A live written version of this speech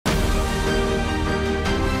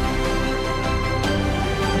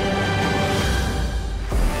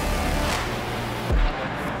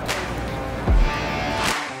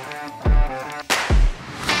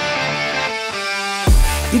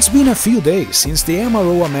It's been a few days since the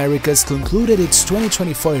MRO Americas concluded its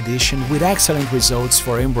 2024 edition with excellent results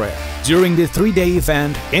for Embraer. During the 3-day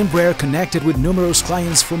event, Embraer connected with numerous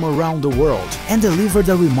clients from around the world and delivered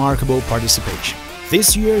a remarkable participation.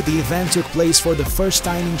 This year, the event took place for the first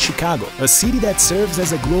time in Chicago, a city that serves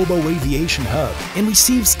as a global aviation hub and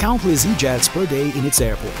receives countless E-jets per day in its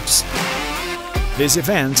airports. This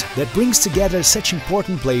event, that brings together such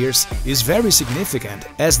important players, is very significant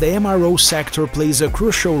as the MRO sector plays a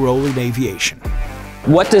crucial role in aviation.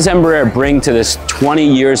 What does Embraer bring to this 20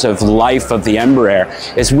 years of life of the Embraer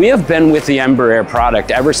is we have been with the Embraer product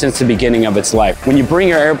ever since the beginning of its life. When you bring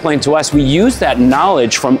your airplane to us, we use that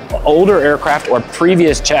knowledge from older aircraft or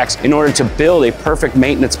previous checks in order to build a perfect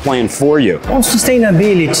maintenance plan for you. On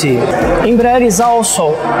sustainability, Embraer is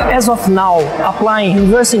also, as of now, applying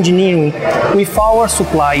reverse engineering with our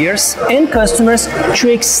suppliers and customers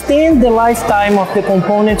to extend the lifetime of the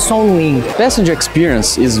components on wing. Passenger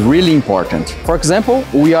experience is really important. For example,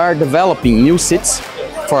 we are developing new seats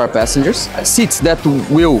for our passengers, seats that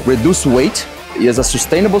will reduce weight. Is a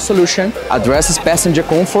sustainable solution, addresses passenger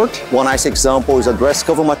comfort. One nice example is a dress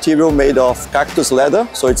cover material made of cactus leather,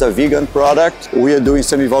 so it's a vegan product. We are doing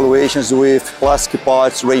some evaluations with plastic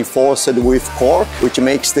parts reinforced with cork, which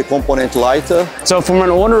makes the component lighter. So from an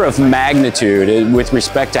order of magnitude with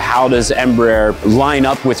respect to how does Embraer line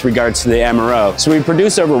up with regards to the MRO, so we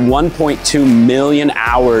produce over 1.2 million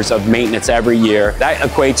hours of maintenance every year. That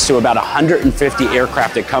equates to about 150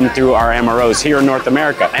 aircraft that come through our MROs here in North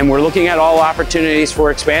America. And we're looking at all opportunities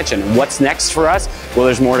for expansion. What's next for us? Well,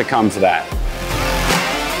 there's more to come for that.